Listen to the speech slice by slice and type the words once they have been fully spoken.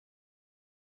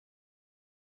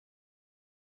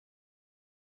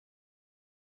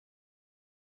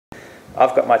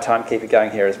I've got my timekeeper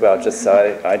going here as well, just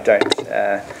so I don't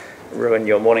ruin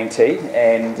your morning tea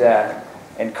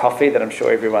and coffee that I'm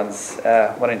sure everyone's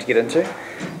wanting to get into.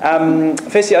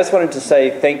 Firstly, I just wanted to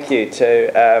say thank you to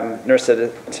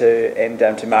Narissa and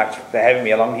to Mark for having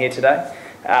me along here today.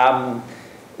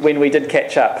 When we did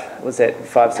catch up, was that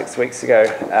 5-6 weeks ago,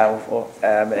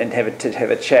 and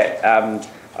have a chat,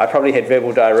 I probably had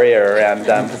verbal diarrhea around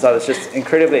because I was just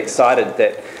incredibly excited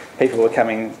that people were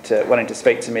wanting to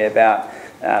speak to me about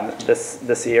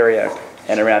this area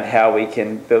and around how we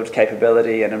can build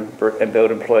capability and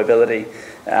build employability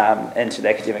into the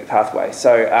academic pathway.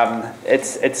 So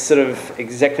it's sort of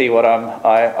exactly what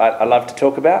I love to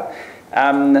talk about.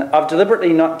 I've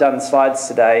deliberately not done slides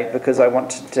today because I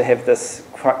wanted to have this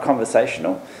quite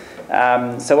conversational.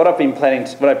 So what I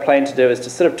plan to do is to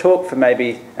sort of talk for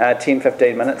maybe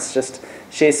 10-15 minutes, just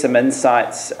share some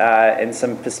insights and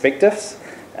some perspectives,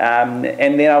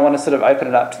 and then I want to sort of open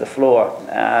it up to the floor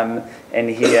and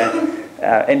hear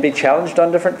and be challenged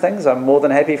on different things. I'm more than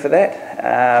happy for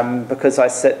that because I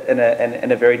sit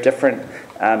in a very different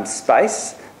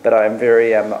space, but I'm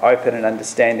very open and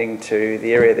understanding to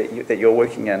the area that you're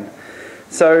working in.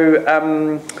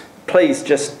 So please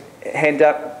just hand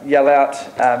up, yell out,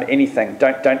 anything.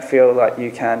 Don't feel like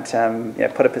you can't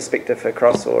put a perspective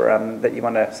across or that you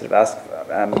want to sort of ask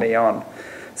me on.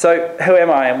 So who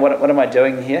am I and what am I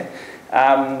doing here?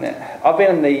 I've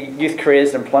been in the youth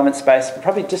careers and employment space for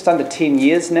probably just under 10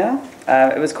 years now.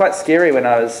 It was quite scary when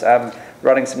I was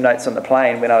writing some notes on the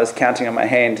plane when I was counting on my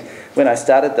hand when I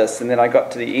started this, and then I got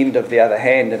to the end of the other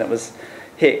hand and it was,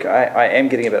 heck, I am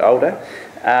getting a bit older.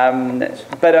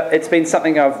 But it's been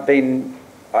something that I've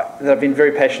been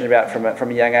very passionate about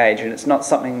from a young age, and it's not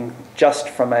something just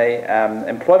from a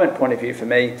employment point of view for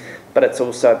me, but it's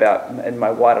also about in my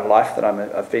wider life that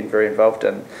I've been very involved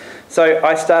in. So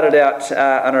I started out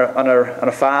on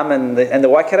a farm in the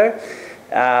Waikato.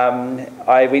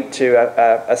 I went to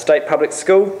a state public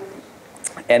school,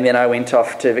 and then I went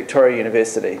off to Victoria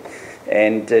University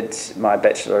and did my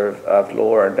Bachelor of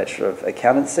Law and Bachelor of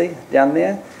Accountancy down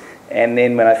there. And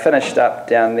then when I finished up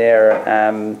down there,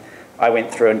 I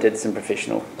went through and did some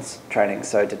professional training.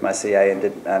 So I did my CA and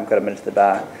got admitted to the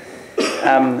bar.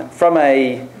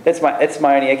 It's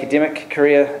my only academic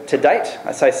career to date.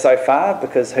 I say so far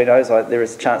because who knows, there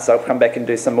is a chance I'll come back and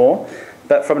do some more.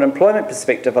 But from an employment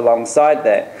perspective alongside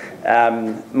that,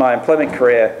 my employment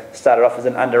career started off as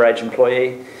an underage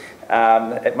employee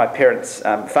at my parents'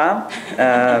 farm,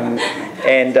 and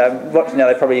what now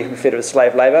they probably refer to as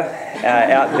slave labour,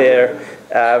 out there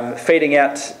feeding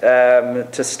out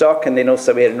to stock, and then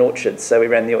also we had an orchard, so we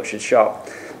ran the orchard shop.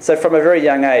 So from a very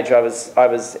young age, I was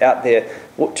out there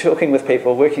talking with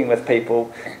people, working with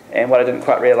people, and what I didn't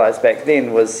quite realise back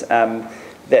then was how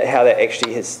that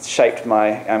actually has shaped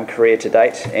my career to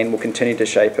date and will continue to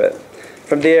shape it.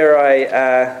 From there,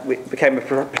 I became a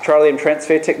petroleum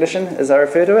transfer technician, as I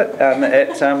refer to it,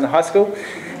 at the high school.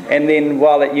 And then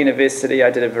while at university, I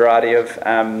did a variety of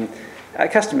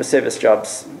customer service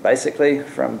jobs, basically,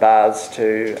 from bars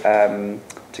to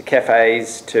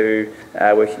cafes to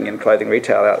working in clothing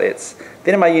retail outlets.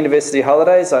 Then in my university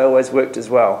holidays, I always worked as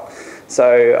well.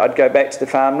 So I'd go back to the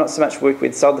farm, not so much work,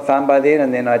 we'd sold the farm by then,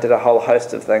 and then I did a whole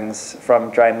host of things,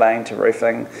 from drain laying to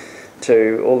roofing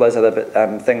to all those other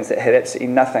things that had absolutely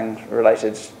nothing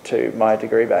related to my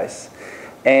degree base.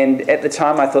 And at the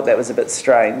time I thought that was a bit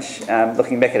strange,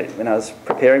 looking back at it when I was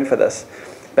preparing for this.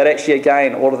 But actually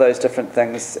again, all of those different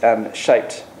things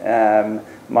shaped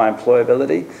my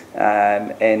employability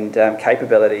and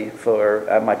capability for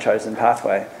my chosen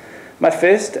pathway. My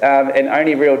first and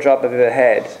only real job I've ever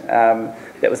had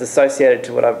that was associated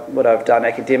to what I've done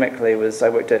academically was I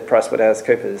worked at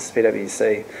PricewaterhouseCoopers,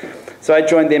 PwC. So I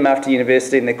joined them after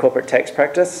university in their corporate tax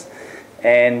practice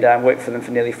and worked for them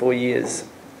for nearly 4 years.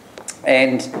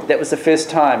 And that was the first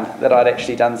time that I'd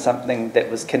actually done something that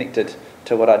was connected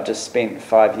to what I'd just spent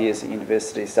 5 years at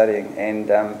university studying, and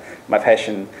my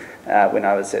passion when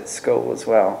I was at school as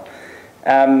well.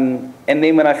 And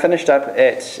then when I finished up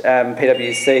at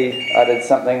PwC, I did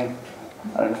something,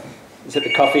 I don't know, is it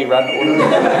the coffee run order?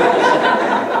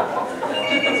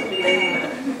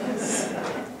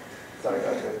 Sorry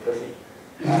guys, we're busy.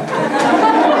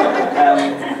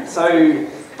 So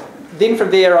then from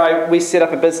there we set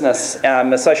up a business,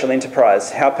 a social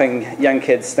enterprise, helping young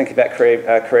kids think about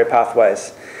career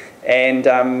pathways. And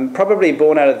probably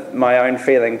born out of my own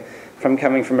feeling from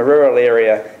coming from a rural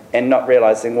area and not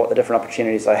realising what the different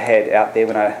opportunities I had out there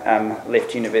when I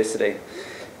left university.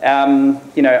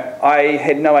 I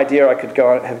had no idea I could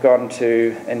have gone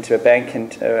into a bank,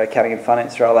 into accounting and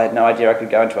finance role. I had no idea I could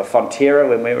go into a Fonterra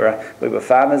when we were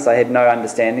farmers. I had no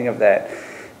understanding of that.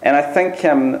 And I think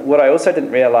what I also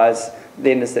didn't realise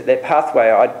then is that that pathway,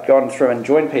 I'd gone through and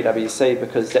joined PwC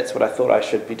because that's what I thought I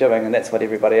should be doing, and that's what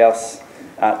everybody else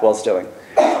was doing.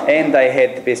 And they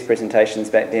had the best presentations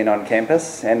back then on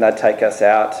campus, and they'd take us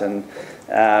out, and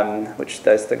which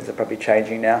those things are probably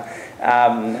changing now,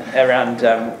 around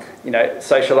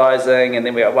socialising, and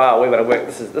then we go, wow, we want to work.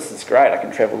 This is great. I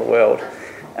can travel the world.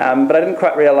 But I didn't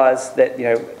quite realise that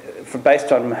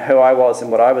based on who I was and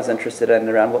what I was interested in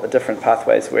around what the different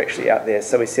pathways were actually out there.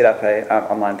 So we set up an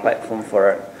online platform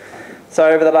for it. So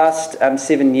over the last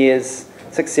 7 years,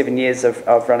 6-7 years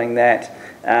of running that,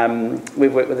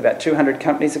 we've worked with about 200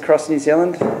 companies across New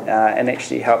Zealand and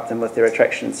actually helped them with their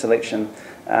attraction and selection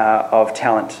of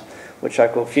talent, which I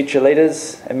call future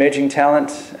leaders, emerging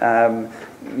talent,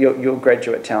 your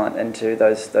graduate talent into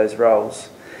those roles.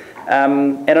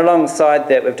 And alongside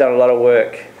that, we've done a lot of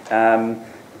work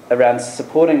around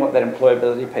supporting what that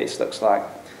employability piece looks like.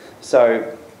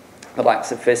 So the likes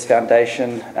of First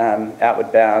Foundation,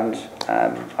 Outward Bound,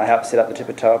 I helped set up the Te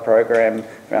Patoa program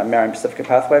around Marion Pacifica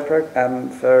Pathway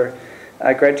for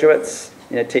graduates,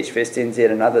 Teach First NZ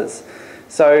and others.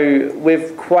 So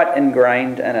we've quite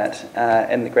ingrained in it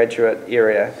in the graduate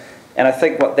area. And I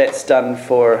think what that's done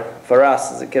for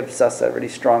us is it gives us a really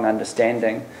strong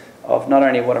understanding of not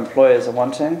only what employers are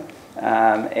wanting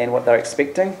and what they're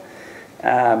expecting,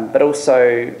 but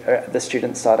also the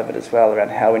student side of it as well, around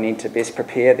how we need to best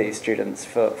prepare these students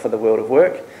for the world of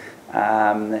work.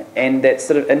 And that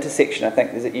sort of intersection, I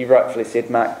think, as you rightfully said,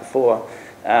 Mark, before,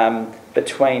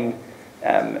 between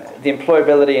the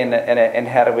employability and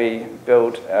how do we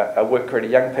build a work-ready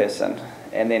young person,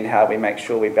 and then how we make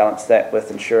sure we balance that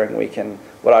with ensuring we can,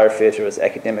 what I refer to as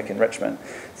academic enrichment,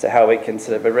 so how we can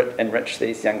sort of enrich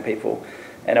these young people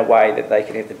in a way that they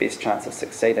can have the best chance of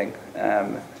succeeding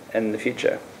in the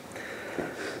future.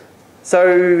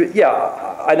 So yeah,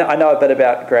 I know a bit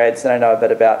about grads and I know a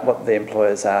bit about what the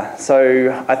employers are.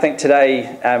 So I think today,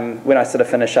 when I sort of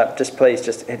finish up, please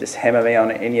just hammer me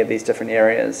on any of these different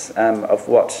areas of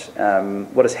what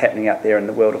is happening out there in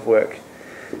the world of work.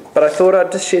 But I thought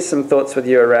I'd just share some thoughts with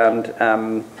you around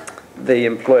the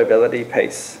employability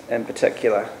piece in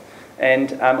particular.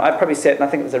 And I probably sat in, I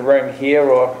think it was a room here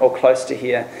or close to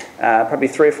here, probably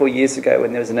 3 or 4 years ago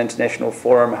when there was an international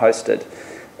forum hosted.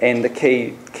 And the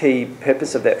key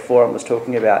purpose of that forum was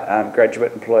talking about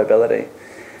graduate employability.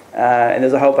 And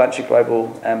there's a whole bunch of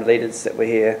global leaders that were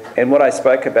here. And what I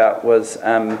spoke about was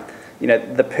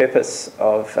the purpose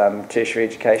of tertiary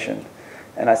education.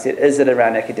 And I said, is it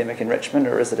around academic enrichment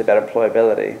or is it about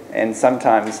employability? And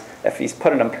sometimes if he's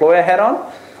put an employer hat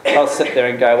on, I'll sit there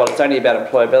and go, well, it's only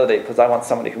about employability because I want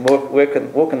somebody who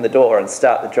can walk in the door and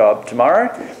start the job tomorrow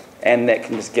and that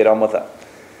can just get on with it,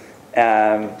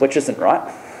 which isn't right,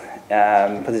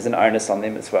 because there's an onus on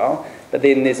them as well. But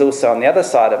then there's also on the other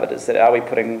side of it is that are we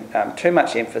putting too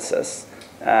much emphasis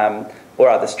or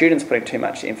are the students putting too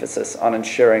much emphasis on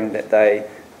ensuring that they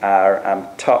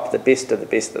are the best of the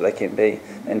best that they can be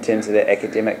in terms of their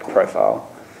academic profile?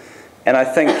 And I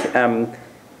think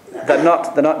they're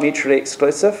not mutually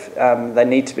exclusive. They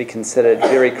need to be considered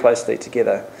very closely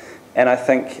together. And I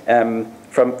think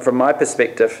from my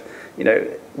perspective,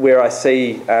 where I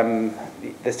see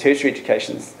the tertiary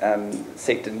education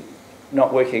sector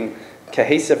not working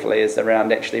cohesively is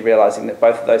around actually realising that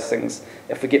both of those things,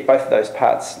 if we get both of those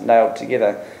parts nailed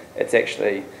together, it's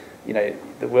actually,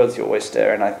 the world's your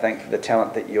oyster, and I think the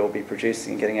talent that you'll be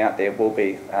producing and getting out there will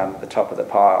be the top of the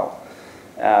pile.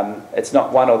 It's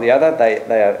not one or the other,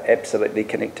 they are absolutely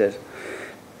connected.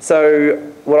 So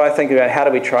what I think about how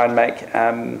do we try and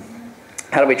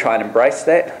embrace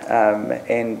that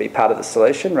and be part of the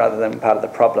solution rather than part of the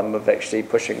problem of actually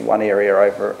pushing one area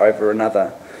over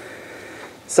another.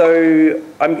 So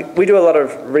we do a lot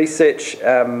of research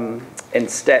and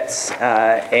stats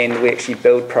and we actually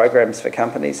build programs for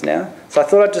companies now. So I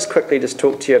thought I'd just quickly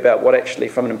talk to you about what actually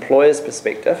from an employer's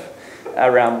perspective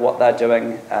around what they're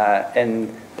doing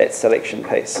in that selection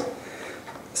piece.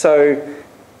 So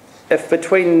if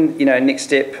between Next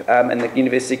Step and the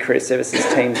University Career Services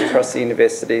teams across the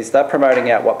universities, they're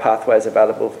promoting out what pathways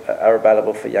are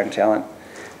available for young talent.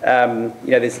 Then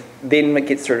it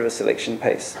gets through to a selection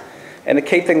piece. And the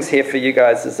key things here for you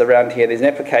guys is around here, there's an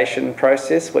application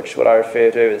process, which what I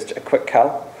refer to as a quick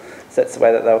cull. So that's the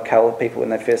way that they'll cull people when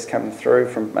they first come through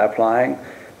from applying.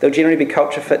 There'll generally be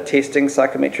culture fit testing,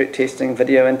 psychometric testing,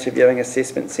 video interviewing,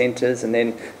 assessment centres, and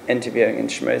then interviewing and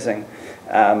schmoozing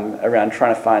around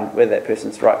trying to find whether that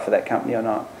person's right for that company or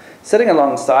not. Sitting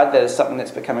alongside that is something that's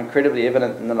become incredibly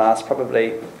evident in the last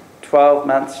probably 12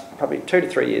 months, probably 2 to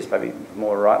 3 years, maybe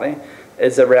more rightly,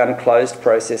 is around closed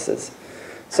processes.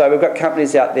 So we've got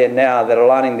companies out there now that are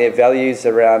aligning their values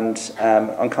around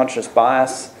unconscious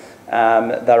bias.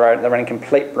 They're running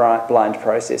complete blind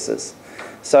processes.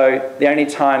 So the only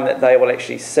time that they will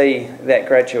actually see that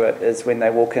graduate is when they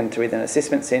walk into either an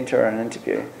assessment centre or an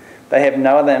interview. They have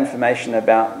no other information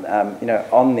about,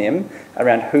 on them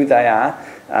around who they are,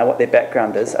 what their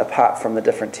background is, apart from the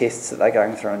different tests that they're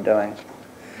going through and doing.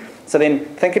 So then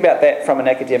think about that from an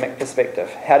academic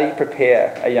perspective. How do you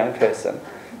prepare a young person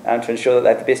to ensure that they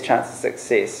have the best chance of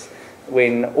success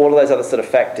when all of those other sort of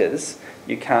factors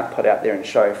you can't put out there and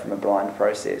show from a blind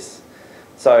process?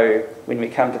 So when we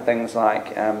come to things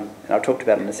like, and I'll talk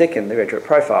about in a second, the graduate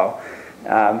profile,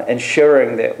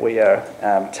 ensuring that we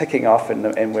are ticking off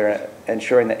and we're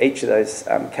ensuring that each of those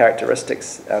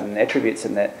characteristics and attributes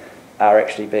in that are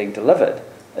actually being delivered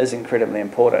is incredibly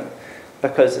important.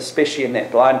 Because especially in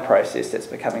that blind process that's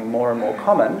becoming more and more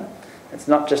common, it's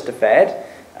not just a fad.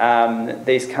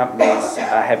 These companies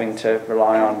are having to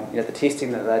rely on the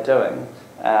testing that they're doing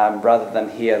rather than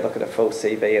look at a full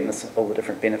CV and all the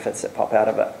different benefits that pop out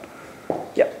of it.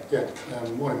 Yep. Yeah.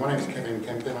 Morning. My name's Kevin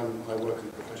Kempton. I work in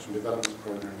the professional development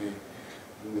program here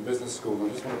in the business school. I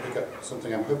just want to pick up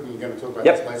something. I'm hoping you're going to talk about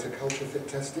this later. Culture fit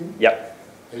testing. Yep.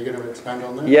 Are you going to expand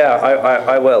on that? Yeah,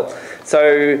 I will.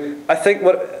 So I think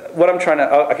what I'm trying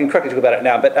to, I can quickly talk about it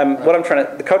now, but what I'm trying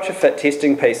to, the culture fit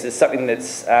testing piece is something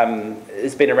that's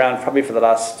has been around probably for the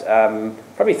last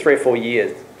probably 3 or 4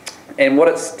 years. And what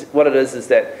it is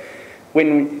that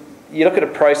when you look at a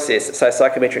process, say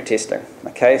psychometric testing,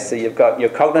 okay, so you've got your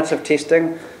cognitive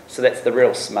testing, so that's the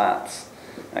real smarts,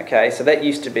 okay, so that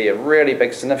used to be a really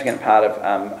big significant part of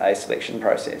a selection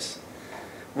process.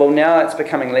 Well, now it's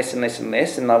becoming less and less and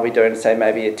less, and they'll be doing, say,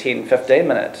 maybe a 10,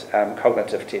 15-minute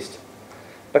cognitive test.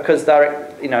 Because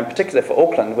they're, in particular for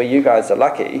Auckland, where you guys are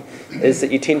lucky, is that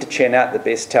you tend to churn out the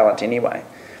best talent anyway.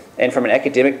 And from an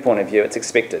academic point of view, it's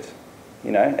expected.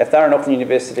 If they're an Auckland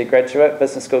University graduate,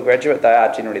 business school graduate, they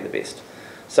are generally the best.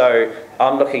 So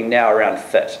I'm looking now around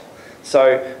fit.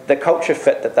 So the culture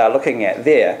fit that they're looking at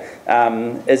there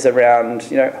is around,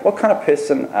 what kind of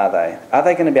person are they? Are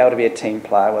they going to be able to be a team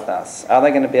player with us? Are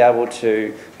they going to be able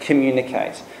to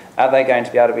communicate? Are they going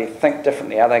to be able to think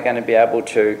differently? Are they going to be able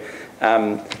to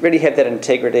really have that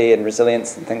integrity and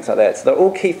resilience and things like that? So they're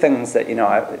all key things that,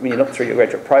 when you look through your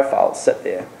graduate profile, sit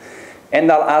there. And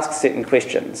they'll ask certain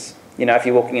questions. If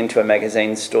you're walking into a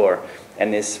magazine store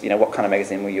and there's, what kind of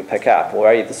magazine will you pick up? Or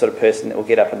are you the sort of person that will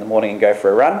get up in the morning and go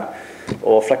for a run?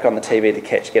 Or flick on the TV to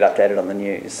get updated on the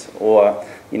news? Or,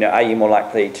 are you more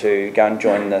likely to go and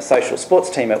join the social sports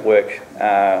team at work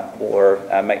or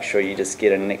make sure you just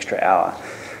get in an extra hour?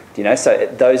 So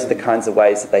those are the kinds of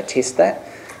ways that they test that.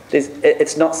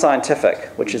 It's not scientific,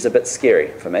 which is a bit scary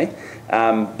for me,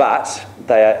 but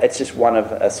it's just one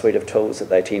of a suite of tools that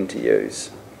they tend to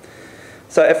use.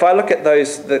 So if I look at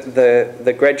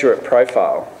the graduate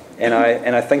profile, and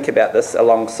I think about this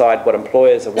alongside what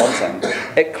employers are wanting,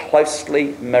 it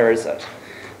closely mirrors it.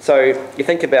 So you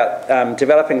think about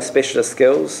developing specialist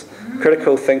skills,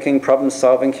 critical thinking, problem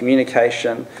solving,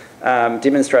 communication,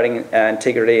 demonstrating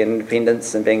integrity,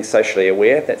 independence, and being socially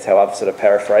aware. That's how I've sort of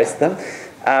paraphrased them.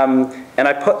 And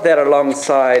I put that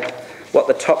alongside what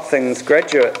the top things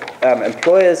graduate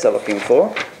employers are looking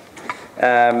for.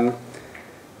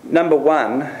 Number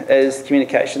 1 is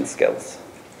communication skills.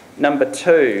 Number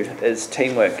 2 is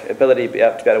teamwork, ability to be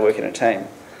able to work in a team.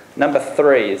 Number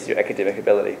 3 is your academic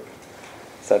ability.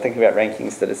 So think about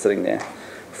rankings that are sitting there.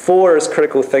 4 is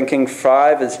critical thinking.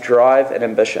 5 is drive and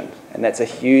ambition. And that's a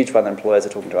huge one that employers are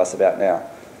talking to us about now.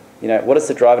 What is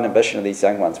the drive and ambition of these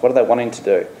young ones? What are they wanting to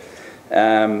do?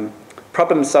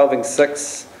 Problem solving.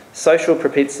 6, social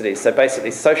propensity. So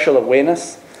basically social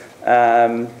awareness.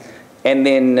 And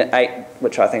then 8,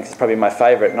 which I think is probably my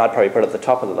favourite, and I'd probably put at the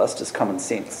top of the list, is common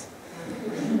sense.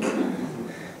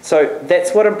 So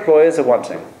that's what employers are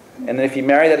wanting. And then if you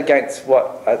marry that against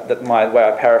my way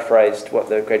I paraphrased what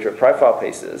the graduate profile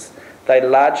piece is, they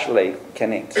largely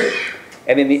connect.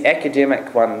 And then the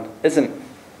academic one isn't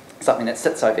something that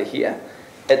sits over here.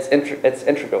 It's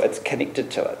integral. It's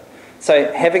connected to it.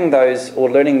 So having those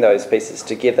or learning those pieces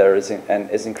together is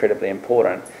incredibly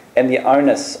important. And the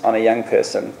onus on a young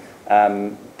person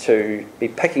to be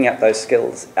picking up those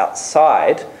skills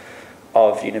outside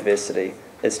of university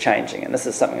is changing. And this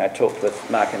is something I talked with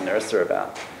Mark and Narissa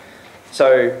about.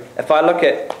 So if I look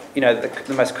at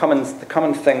the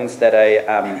common things that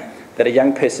a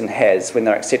young person has when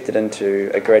they're accepted into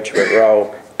a graduate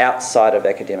role outside of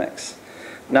academics.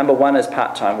 Number 1 is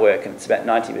part-time work, and it's about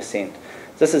 90%.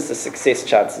 This is the success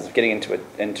chances of getting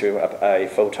into a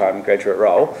full-time graduate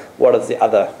role. What does the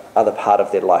other part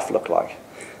of their life look like?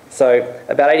 So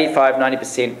about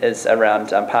 85–90% is around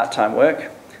part-time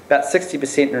work. About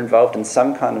 60% are involved in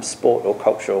some kind of sport or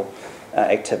cultural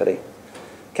activity.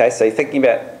 Okay, so you're thinking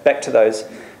about back to those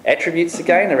attributes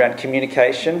again around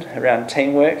communication, around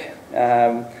teamwork,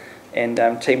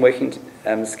 and team working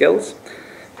skills.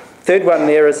 Third one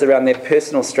there is around their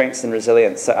personal strengths and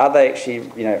resilience. So are they actually,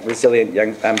 resilient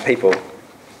young people?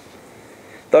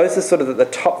 Those are sort of the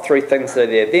top three things that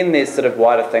are there. Then there's sort of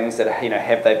wider things that,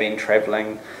 have they been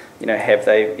travelling? Have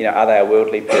they, are they a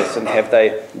worldly person? Have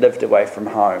they lived away from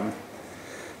home?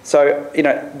 So,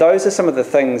 those are some of the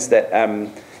things that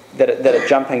that are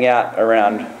jumping out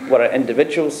around what are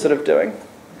individuals sort of doing.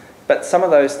 But some of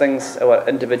those things, what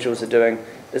individuals are doing,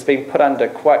 is being put under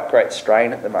quite great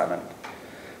strain at the moment,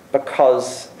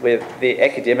 because the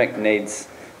academic needs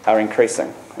are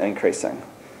increasing and increasing.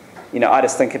 I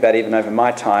just think about even over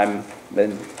my time,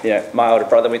 when my older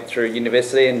brother went through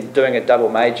university, and doing a double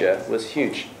major was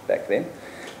huge back then.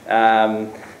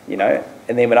 And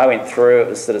then when I went through, it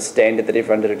was sort of standard that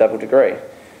everyone did a double degree.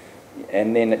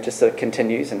 And then it just sort of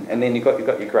continues, and then you've got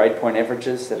your grade point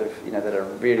averages that have that are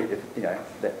really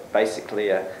that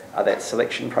basically are that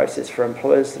selection process for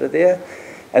employers that are there,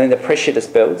 and then the pressure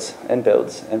just builds and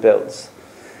builds and builds,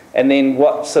 and then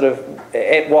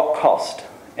at what cost?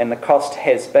 And the cost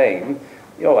has been,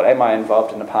 am I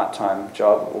involved in a part-time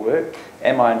job or work?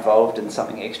 Am I involved in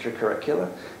something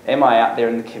extracurricular? Am I out there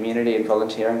in the community and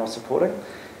volunteering or supporting?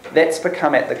 That's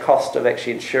become at the cost of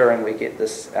actually ensuring we get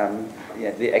this,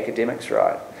 the academics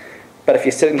right. But if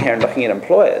you're sitting here and looking at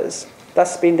employers, they're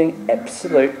spending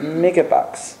absolute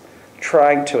megabucks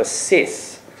trying to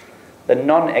assess the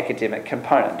non-academic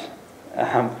component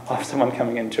of someone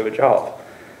coming into a job.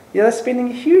 They're spending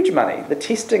huge money. The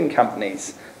testing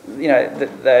companies,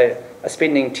 they are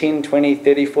spending $10, $20,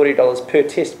 $30, $40 per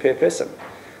test per person.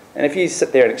 And if you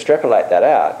sit there and extrapolate that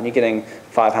out, and you're getting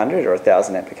 500 or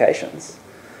 1,000 applications,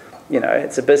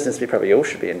 it's a business we probably all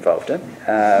should be involved in.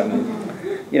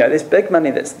 There's big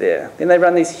money that's there. Then they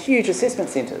run these huge assessment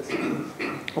centres.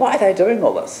 Why are they doing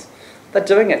all this? They're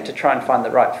doing it to try and find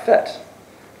the right fit.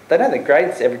 They know the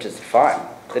grades averages are fine.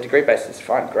 The degree basis is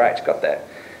fine, great, got that.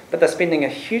 But they're spending a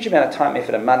huge amount of time,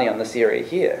 effort and money on this area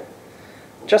here.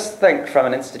 Just think from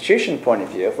an institution point of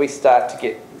view, if we start to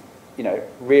get,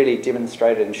 really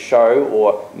demonstrated and show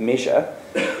or measure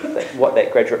what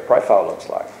that graduate profile looks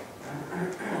like.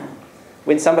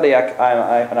 When somebody,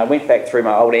 I went back through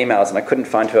my old emails and I couldn't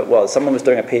find who it was. Someone was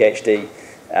doing a PhD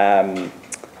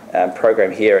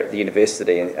program here at the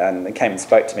university, and they came and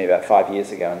spoke to me about 5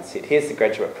 years ago and said, here's the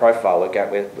graduate profile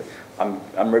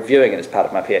I'm reviewing it as part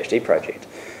of my PhD project.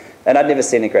 And I'd never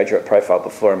seen a graduate profile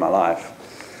before in my life.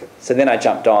 So then I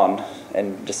jumped on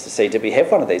and just to see, did we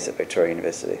have one of these at Victoria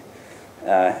University?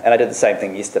 And I did the same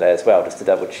thing yesterday as well, just to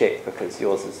double check, because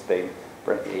yours has been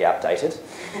pretty outdated,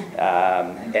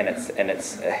 and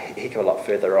it's a heck of a lot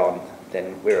further on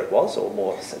than where it was, or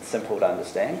more simple to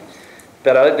understand.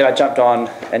 But I jumped on,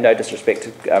 and no disrespect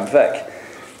to Vic,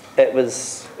 it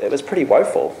was pretty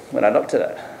woeful when I looked at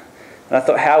it. And I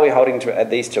thought, how are we holding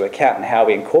these to account, and how are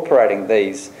we incorporating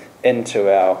these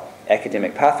into our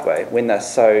academic pathway when they're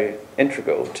so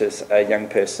integral to a young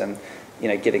person,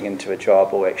 getting into a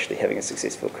job or actually having a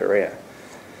successful career?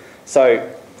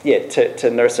 So, yeah, to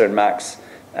Narissa and Mark's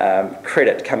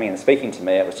credit, coming and speaking to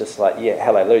me, it was just like, yeah,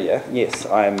 hallelujah, yes,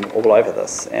 I'm all over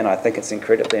this, and I think it's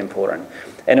incredibly important.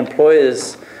 And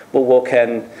employers will walk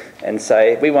in and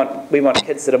say, we want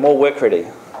kids that are more work ready.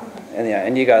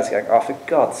 And you guys are going, oh, for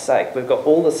God's sake, we've got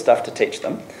all this stuff to teach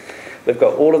them. We've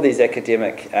got all of these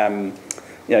academic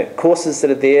courses that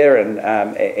are there, and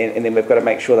then we've got to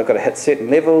make sure they've got to hit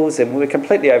certain levels, and we're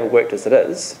completely overworked as it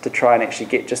is to try and actually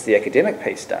get just the academic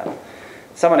piece done.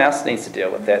 Someone else needs to deal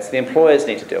with that, so the employers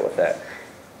need to deal with that.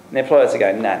 And the employers are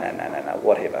going, no,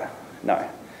 whatever. No.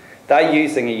 They're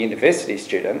using a university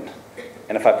student,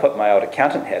 and if I put my old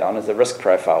accountant hat on, as a risk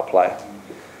profile play.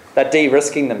 They're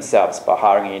de-risking themselves by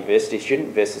hiring a university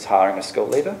student versus hiring a school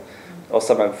leaver or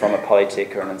someone from a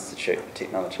polytech or an institute of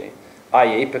technology,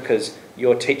 i.e. because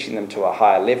you're teaching them to a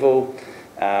higher level,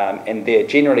 and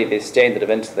generally their standard of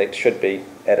intellect should be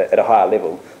at a higher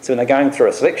level. So when they're going through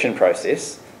a selection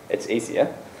process, it's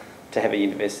easier to have a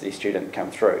university student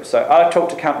come through. So I talk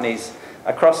to companies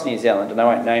across New Zealand, and I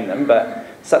won't name them, but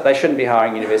they shouldn't be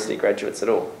hiring university graduates at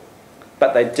all.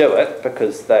 But they do it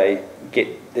because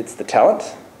it's the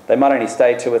talent. They might only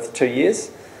stay 2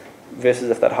 years, versus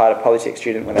if they'd hired a polytech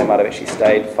student when they might have actually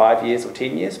stayed 5 years or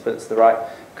 10 years, but it's the right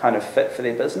kind of fit for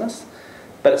their business.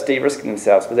 But it's de-risking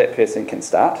themselves, because that person can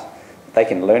start, they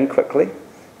can learn quickly,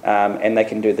 and they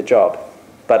can do the job.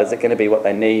 But is it going to be what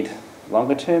they need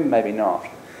longer term? Maybe not.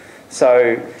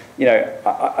 So you know,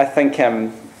 I think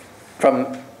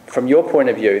from your point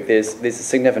of view, there's a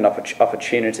significant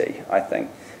opportunity, I think,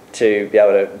 to be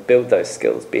able to build those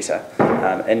skills better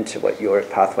into what your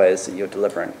pathway is that you're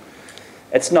delivering.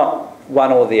 It's not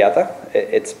one or the other,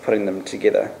 it's putting them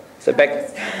together. So back...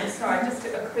 Sorry, just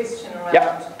a question around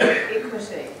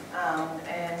equity.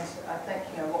 And I think,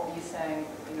 you know, what you're saying,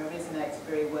 you know, resonates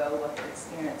very well with the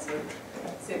experience of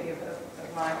certainly of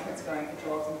my kids going for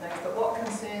jobs and things. But what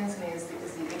concerns me is the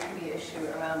equity issue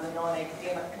around the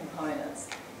non-academic components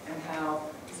and how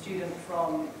students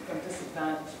from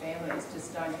disadvantaged families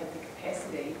just don't have the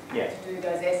capacity to do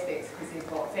those aspects because they've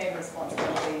got family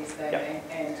responsibilities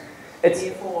and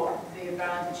therefore the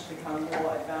advantage become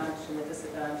more advantaged and the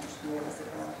disadvantage more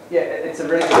disadvantaged. Yeah, it's a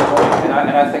really good point, and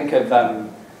I think of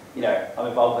you know,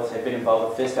 I've been involved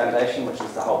with First Foundation, which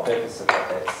is the whole purpose of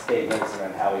that scheme is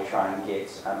around how we try and get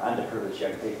underprivileged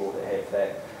young people that have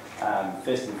that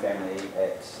first in family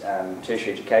at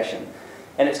tertiary education.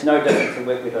 And it's no different to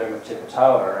work we're doing with Te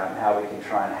Patoa around how we can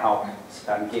try and help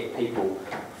get people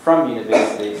from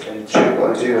universities into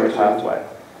a pathway.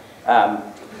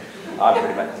 I'm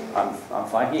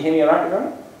fine. Can you hear me all right,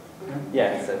 everyone?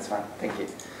 Yeah, that's fine. Thank you.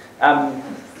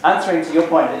 Answering to your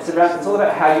point, it's all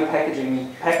about how you're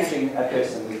packaging a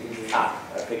person up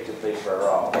effectively for a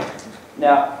role.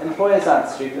 Now, employers aren't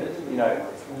stupid. You know,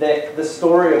 that the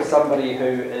story of somebody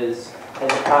who has a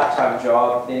part-time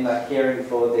job, then they're caring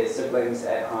for their siblings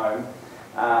at home,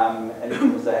 and of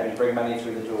course they're having to bring money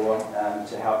through the door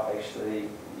to help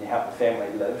help the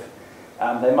family live.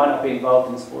 They might not be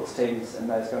involved in sports teams and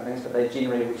those kind of things, but they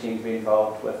generally will tend to be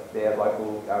involved with their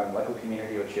local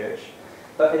community or church.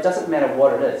 But it doesn't matter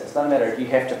what it is. It's not a matter if you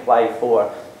have to play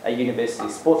for a university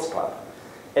sports club.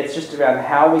 It's just around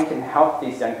how we can help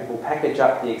these young people package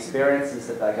up the experiences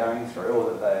that they're going through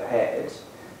or that they've had,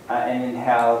 and then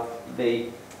how the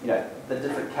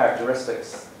different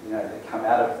characteristics that come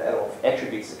out of that, or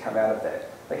attributes that come out of that,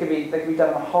 they can be done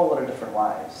in a whole lot of different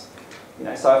ways.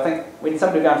 So I think when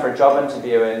somebody's going for a job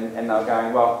interview and they're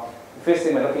going, well, the first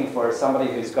thing we're looking for is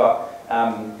somebody who's got,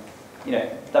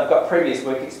 they've got previous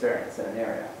work experience in an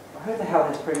area. Well, who the hell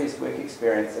has previous work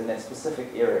experience in that specific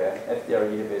area if they're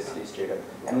a university student?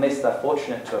 Unless they're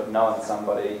fortunate to have known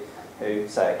somebody who,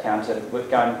 say, accountant,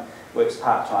 works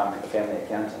part-time with a family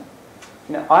accountant.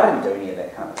 I didn't do any of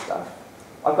that kind of stuff.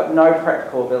 I've got no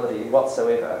practical ability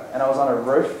whatsoever, and I was on a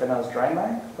roof and I was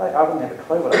drainlaying. I wouldn't have a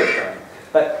clue what I was doing.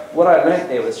 But what I learnt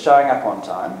there was showing up on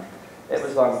time. It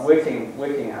was like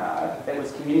working hard. It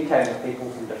was communicating with people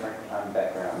from different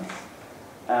backgrounds,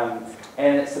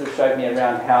 and it sort of showed me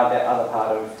around how that other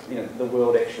part of the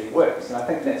world actually works. And I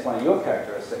think that's one of your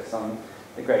characteristics on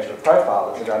the graduate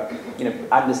profile is around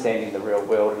understanding the real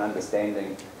world and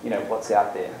understanding what's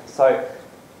out there. So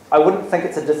I wouldn't think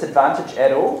it's a disadvantage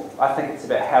at all. I think it's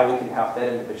about how we can help that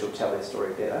individual tell their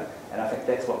story better, and I think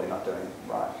that's what we're not doing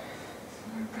right.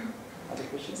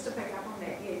 Just to pick up on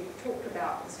that, you talked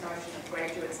about this notion of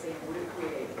graduates being work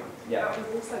ready. Yeah. But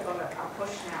we've also got a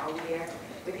push now where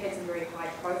we've had some very high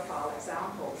profile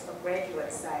examples of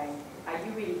graduates saying, are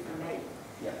you ready for me?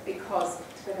 Yeah. Because, to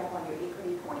pick up on your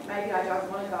equity point, maybe I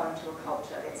don't want to go into a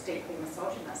culture that's deeply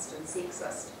misogynist and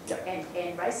sexist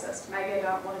and racist. Maybe I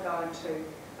don't want to go into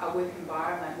a work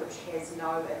environment which has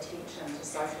no attention to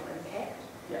social impact.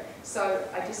 Yeah. So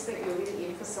I just think you're really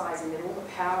emphasising that all the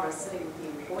power is sitting with the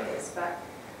employers, but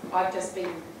I've just been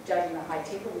judging the High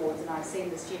Tech Awards and I've seen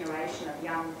this generation of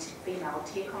young female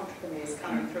tech entrepreneurs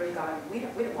coming through going, we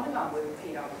don't want to go and work with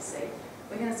PwC,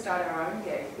 we're going to start our own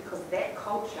gig because that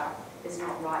culture is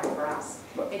not right for us.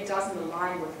 It doesn't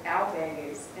align with our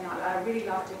values, and I'd really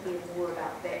love to hear more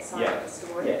about that side of the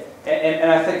story. Yeah,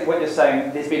 and I think what you're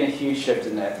saying, there's been a huge shift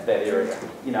in that area.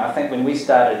 I think when we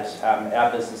started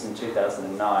our business in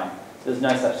 2009, there was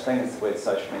no such thing as the word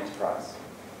social enterprise.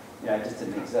 It just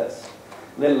didn't exist.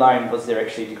 Let alone was there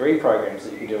actually degree programs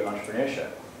that you could do in entrepreneurship.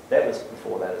 That was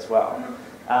before that as well.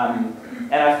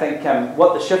 And I think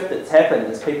what the shift that's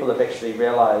happened is people have actually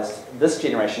realised, this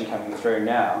generation coming through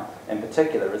now in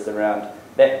particular, is around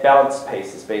that balance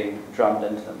piece has been drummed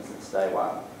into them since day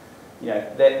one.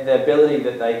 The ability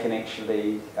that they can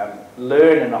actually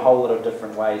learn in a whole lot of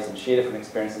different ways and share different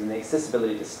experiences, and the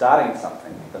accessibility to starting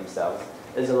something themselves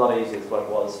is a lot easier than what it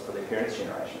was for their parents'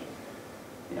 generation.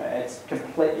 It's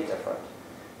completely different.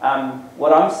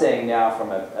 What I'm seeing now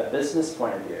from a business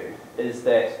point of view is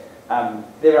that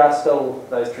there are still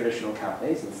those traditional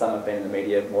companies, and some have been in the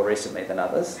media more recently than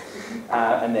others, in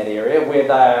that area, where they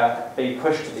are being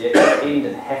pushed to the end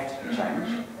and have to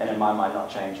change, and in my mind not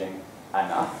changing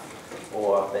enough,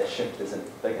 or that shift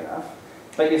isn't big enough.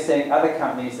 But you're seeing other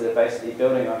companies that are basically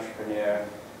building entrepreneur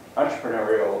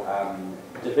entrepreneurial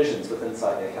divisions within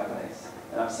inside their companies.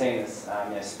 And I've seen this,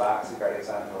 Spark's a great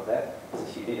example of that. There's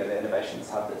a huge, the innovations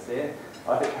hub that's there.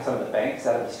 I think some of the banks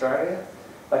out of Australia,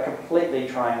 they're completely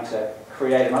trying to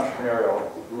create an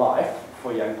entrepreneurial life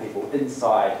for young people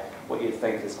inside what you'd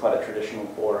think is quite a traditional,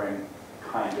 boring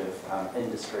kind of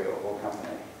industry or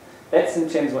company. That's in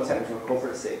terms of what's happening from a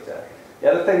corporate sector.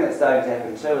 The other thing that's starting to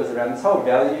happen too is around this whole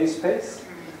values piece.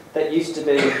 That used to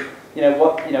be,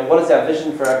 what is our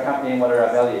vision for our company and what are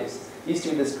our values? It used to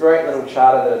be this great little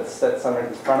charter that sits somewhere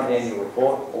in front of the annual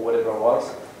report or whatever it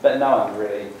was, but no one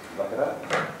really looked at it.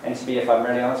 And if I'm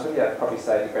really honest with you, I'd probably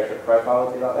say the graduate profile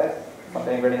would be like that, if I'm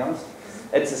being really honest.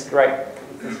 It's this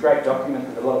great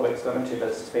document that a lot of work's gone into, but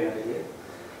it's just been over here.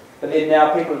 But then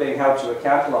now people are being held to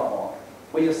account a lot more.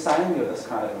 Well, you're saying you're this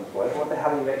kind of employee, what the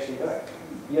hell are you actually doing?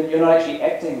 You're not actually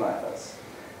acting like this.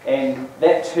 And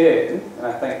that turn, and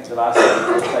I think the last,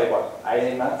 I'd say,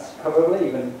 18 months probably,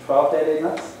 even 12 to 18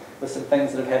 months, with some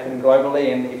things that have happened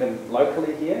globally and even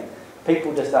locally here,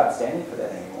 people just aren't standing for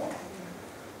that anymore.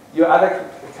 Your other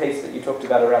piece that you talked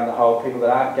about around the whole people that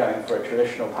aren't going for a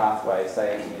traditional pathway,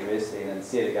 say into university, and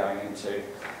instead of going into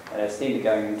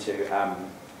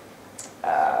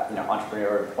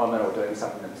entrepreneurial employment or doing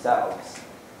something themselves,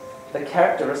 the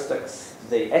characteristics,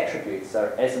 the attributes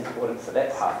are as important for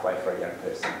that pathway for a young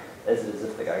person as it is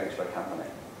if they're going into a company.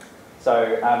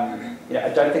 So, I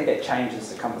don't think that changes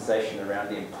the conversation around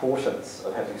the importance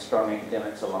of having strong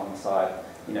academics alongside,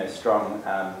 strong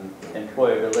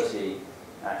employability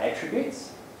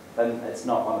attributes. And it's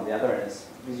not one or the other, because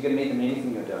you're going to need them in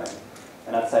anything you're doing.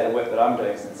 And I'd say the work that I'm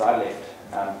doing since I left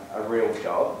a real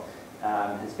job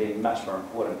has been much more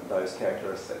important, those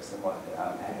characteristics, than what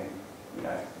having,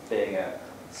 being a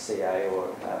CA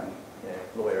or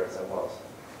lawyer as I was.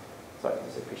 Sorry,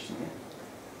 there's a question here.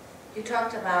 You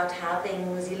talked about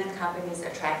helping New Zealand companies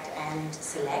attract and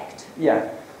select. Yeah.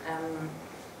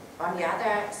 On the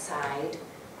other side,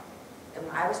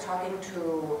 I was talking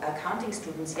to accounting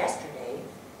students yesterday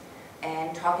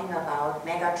and talking about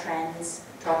mega trends,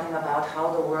 talking about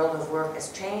how the world of work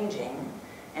is changing.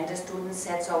 And the students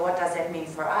said, so what does that mean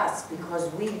for us? Because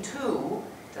we too,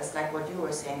 just like what you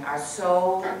were saying, are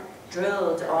so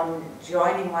drilled on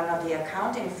joining one of the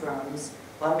accounting firms.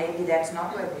 Well, maybe that's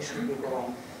not where we should be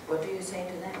going. What do you say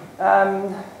to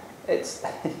them?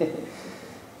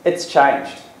 It's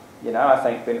changed. I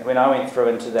think when I went through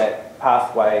into that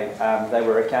pathway, they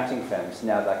were accounting firms.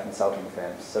 Now they're consulting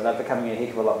firms. So they're becoming a heck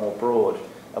of a lot more broad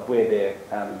of where their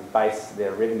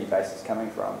revenue base is coming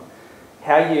from.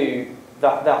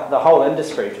 The whole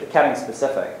industry, accounting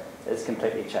specific, is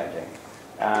completely changing.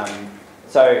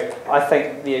 So I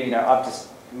think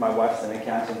my wife's an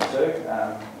accountant too.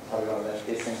 Probably one of the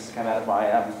best things to come out of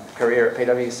my career at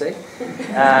PwC.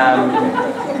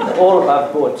 All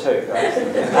above board too, guys.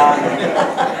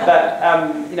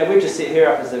 We've just set her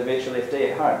up as a virtual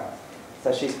FD at home.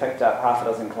 So she's picked up half a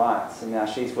dozen clients, and now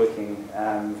she's working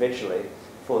virtually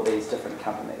for these different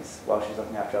companies while she's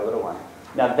looking after a little one.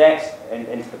 Now that, and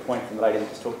to the point from the lady that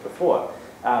just talked before,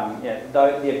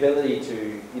 the ability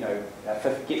to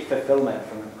get fulfillment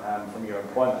from your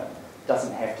employment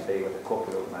doesn't have to be with a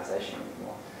corporate organisation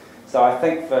anymore. So I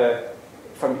think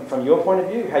from your point of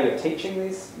view, how you're teaching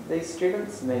these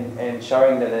students and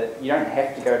showing that you don't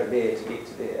have to go to there to get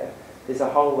to there, there's a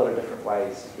whole lot of different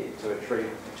ways to get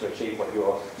to achieve what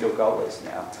your goal is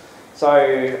now. So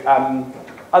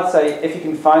I'd say if you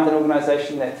can find an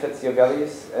organisation that fits your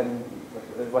values and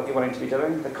what you're wanting to be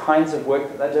doing, the kinds of work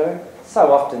that they're doing,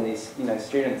 so often these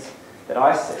students that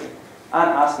I see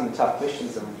aren't asking the tough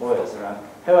questions of employers around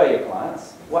who are your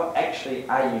clients, what actually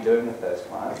are you doing with those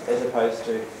clients, as opposed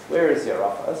to where is your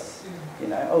office,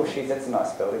 oh geez, that's a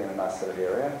nice building in a nice sort of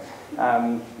area,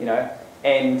 and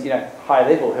high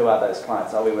level, who are those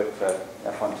clients? Oh, we work for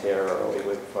Fonterra, or we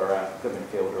work for Goodman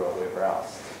Fielder, or whoever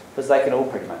else, because they can all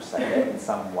pretty much say that in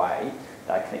some way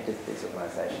they're connected to these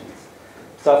organisations.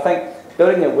 So I think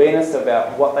building awareness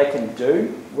about what they can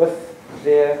do with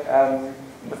their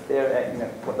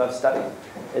what they've studied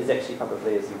is actually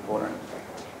probably as important.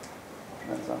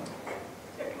 That's all.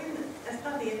 As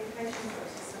part of the application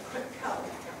process, a quick cut,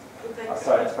 would they...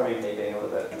 Sorry, it's probably me being a little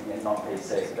bit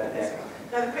non-PC about that.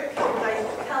 No, the quick cut, would they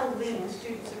tell the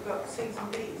students who've got C's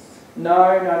and B's? No.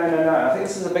 I think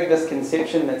this is a big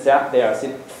misconception that's out there. I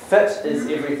said fit is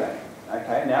everything.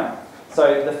 Okay, now?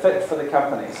 So the fit for the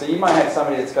company. So you might have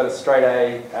somebody that's got a straight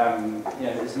A,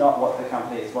 it's not what the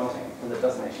company is wanting, because it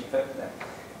doesn't actually fit for them.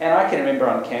 And I can remember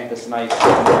on campus, and I used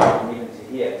to even to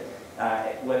hear,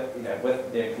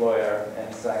 with the employer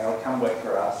and saying, oh, come work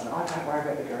for us. And, oh, don't worry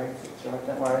about the grades, it's all right,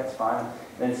 don't worry, it's fine. And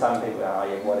then some people go, oh,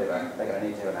 yeah, whatever, they're going to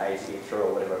need to have an A to get through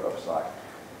or whatever it looks like.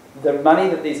 the money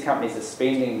that these companies are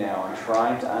spending now on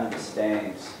trying to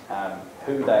understand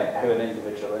who an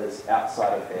individual is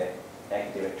outside of their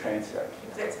academic transcript.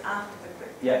 That's after the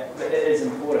quick. Yeah, it is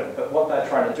important. But what they're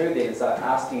trying to do then is they're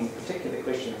asking particular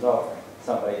questions of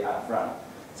somebody up front.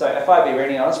 So if I be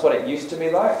really honest, what it used to be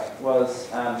like was,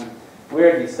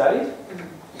 where have you studied?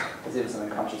 Because there was an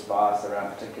unconscious bias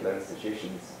around particular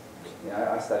institutions. You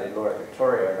know, I studied law at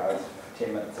Victoria and I was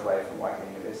 10 minutes away from Waikato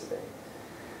University.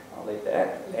 I'll leave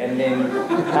that. And then,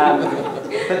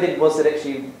 but then would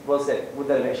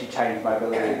that have actually changed my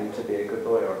ability to be a good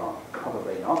lawyer or not?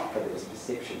 Probably not, but it was a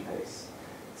perception piece.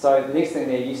 So the next thing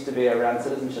there used to be around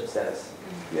citizenship status.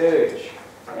 Huge.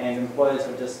 And employers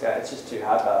would just go, it's just too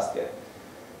hard basket.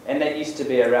 And that used to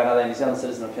be around, are they New Zealand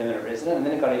citizen or permanent resident? And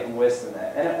then it got even worse than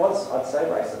that. And it was, I'd say,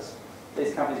 racist.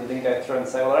 These companies would then go through and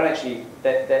say, well, I don't actually,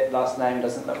 that last name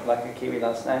doesn't look like a Kiwi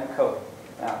last name. Cool.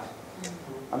 Out.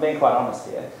 I'm being quite honest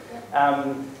here.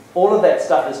 All of that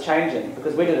stuff is changing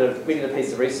because we did a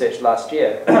piece of research last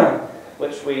year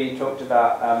which we talked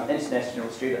about international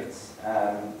students.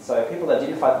 So people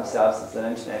identified themselves as an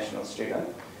international student,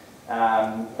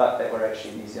 but that were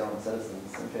actually New Zealand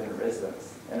citizens and permanent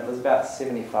residents. And it was about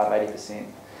 75–80%.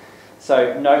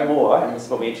 So no more, and this is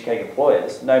what we educate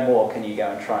employers, no more can you go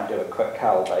and try and do a quick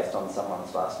cull based on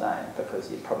someone's last name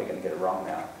because you're probably going to get it wrong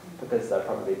now because they're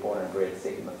probably born and bred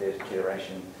second or third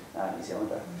generation New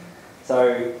Zealander.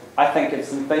 So I think of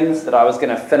some things that I was going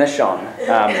to finish on,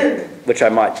 which I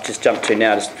might just jump to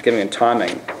now, just giving it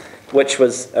timing, which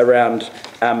was around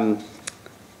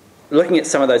looking at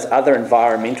some of those other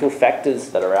environmental factors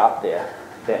that are out there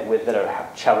that are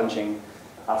challenging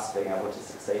us being able to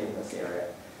succeed in this area.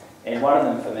 And one of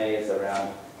them for me is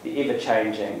around the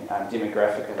ever-changing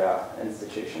demographic of our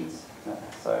institutions.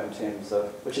 So in terms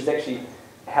of, which is actually,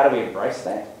 how do we embrace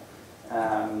that?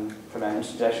 From our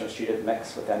international student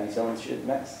mix with our New Zealand student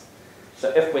mix. So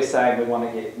if we're saying we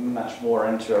want to get much more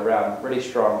into around really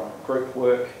strong group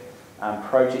work,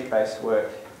 project-based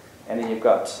work, and then you've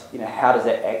got, you know, how does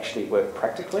that actually work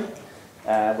practically?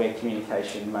 Where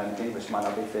communication, English might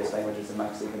not be first languages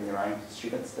amongst even your own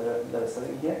students that are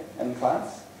sitting here in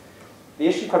class. The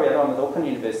issue probably I know with Auckland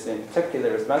University in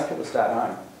particular is most people start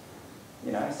home.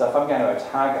 You know, so if I'm going to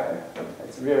Otago,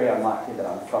 it's very unlikely that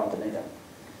I'm from Dunedin.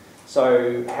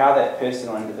 So how that person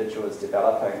or individual is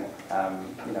developing,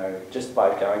 you know, just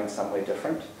by going somewhere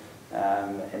different, but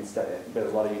a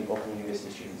lot of Auckland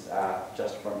University students are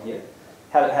just from here.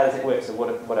 How does it work? So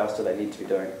what else do they need to be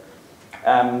doing?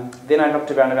 Then I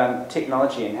looked around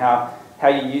technology and how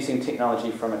you're using technology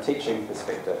from a teaching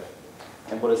perspective.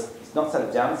 And what is, it's not sort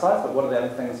of downsides, but what are the other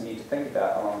things you need to think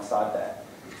about alongside that?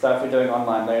 So if we're doing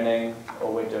online learning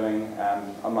or we're doing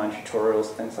online tutorials,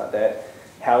 things like that,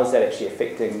 how is that actually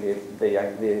affecting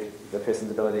the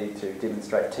person's ability to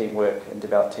demonstrate teamwork and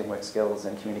develop teamwork skills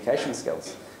and communication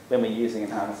skills when we're using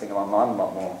and harnessing them online a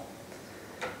lot more?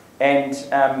 And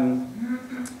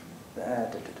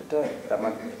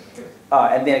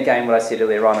and then again, what I said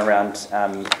earlier on around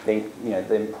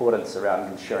the importance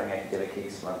around ensuring academic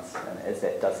excellence, and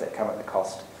does that come at the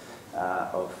cost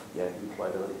of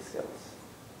employability skills?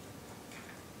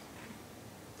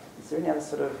 Is there any other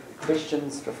sort of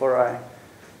questions before I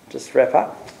just wrap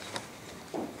up?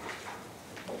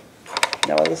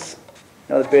 No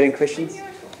other burning questions? When you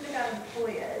were talking about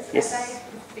employers, yes. are they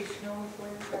professional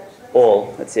employers actually?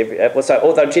 All.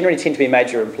 Although generally tend to be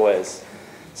major employers.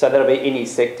 So that'll be any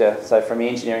sector. So from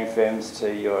engineering firms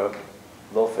to your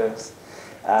law firms,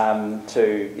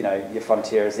 to your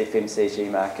Fonterras, FMCG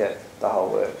market, the whole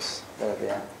works. That'll be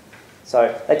it.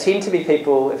 So they tend to be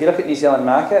people. If you look at New Zealand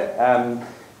market,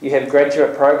 you have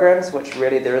graduate programs, which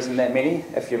really there isn't that many,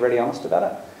 if you're really honest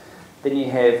about it. Then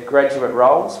you have graduate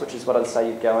roles, which is what I'd say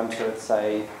you'd go into at,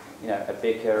 say, a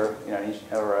Becker,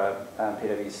 or a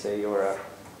PwC, or a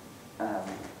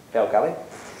Bell Gully.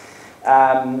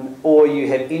 Or you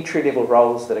have entry-level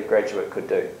roles that a graduate could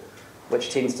do,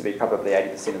 which tends to be probably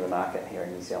 80% of the market here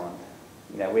in New Zealand.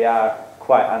 We are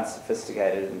quite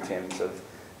unsophisticated in terms of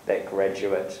that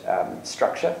graduate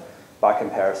structure by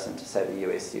comparison to, say, the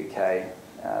US, UK,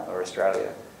 or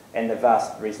Australia. And the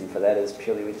vast reason for that is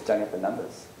purely we just don't have the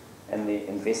numbers and the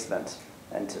investment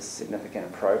into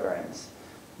significant programs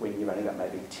when you've only got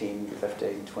maybe 10,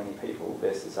 15, 20 people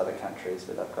versus other countries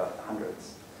where they've got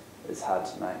hundreds is hard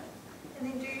to make.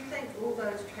 And then do you think all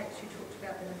those traits you talked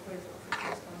about that employers often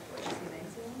correspond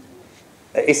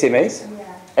to SMEs? SMEs?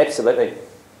 Yeah. Absolutely.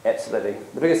 Absolutely.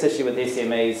 The biggest issue with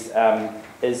SMEs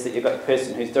is that you've got the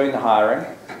person who's doing the hiring,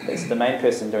 that's the main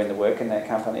person doing the work in that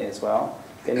company as well,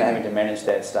 then they're having to manage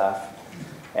that staff.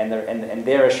 And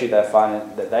their issue they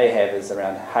find that they have is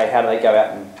around, hey, how do they go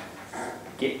out and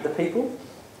get the people?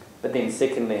 But then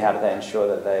secondly, how do they ensure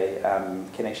that they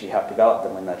can actually help develop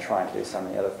them when they're trying to do so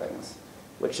many other things?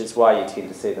 Which is why you tend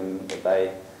to see them that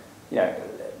they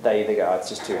either go, oh, it's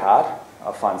just too hard,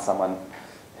 I'll find someone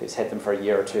who's had them for a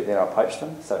year or two, then I'll poach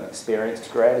them. So an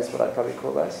experienced grad is what I'd probably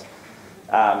call those.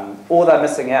 Or they're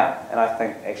missing out, and I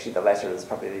think actually the latter is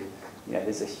probably,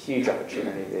 there's a huge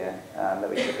opportunity there that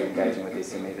we should be engaging with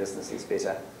SME businesses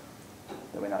better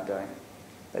that we're not doing.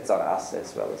 That's on us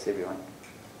as well as everyone.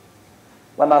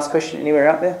 One last question, anywhere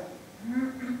out there?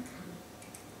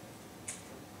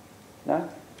 No?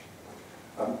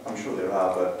 I'm sure there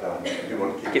are, but you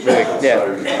want to keep Get moving,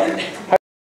 yeah. So,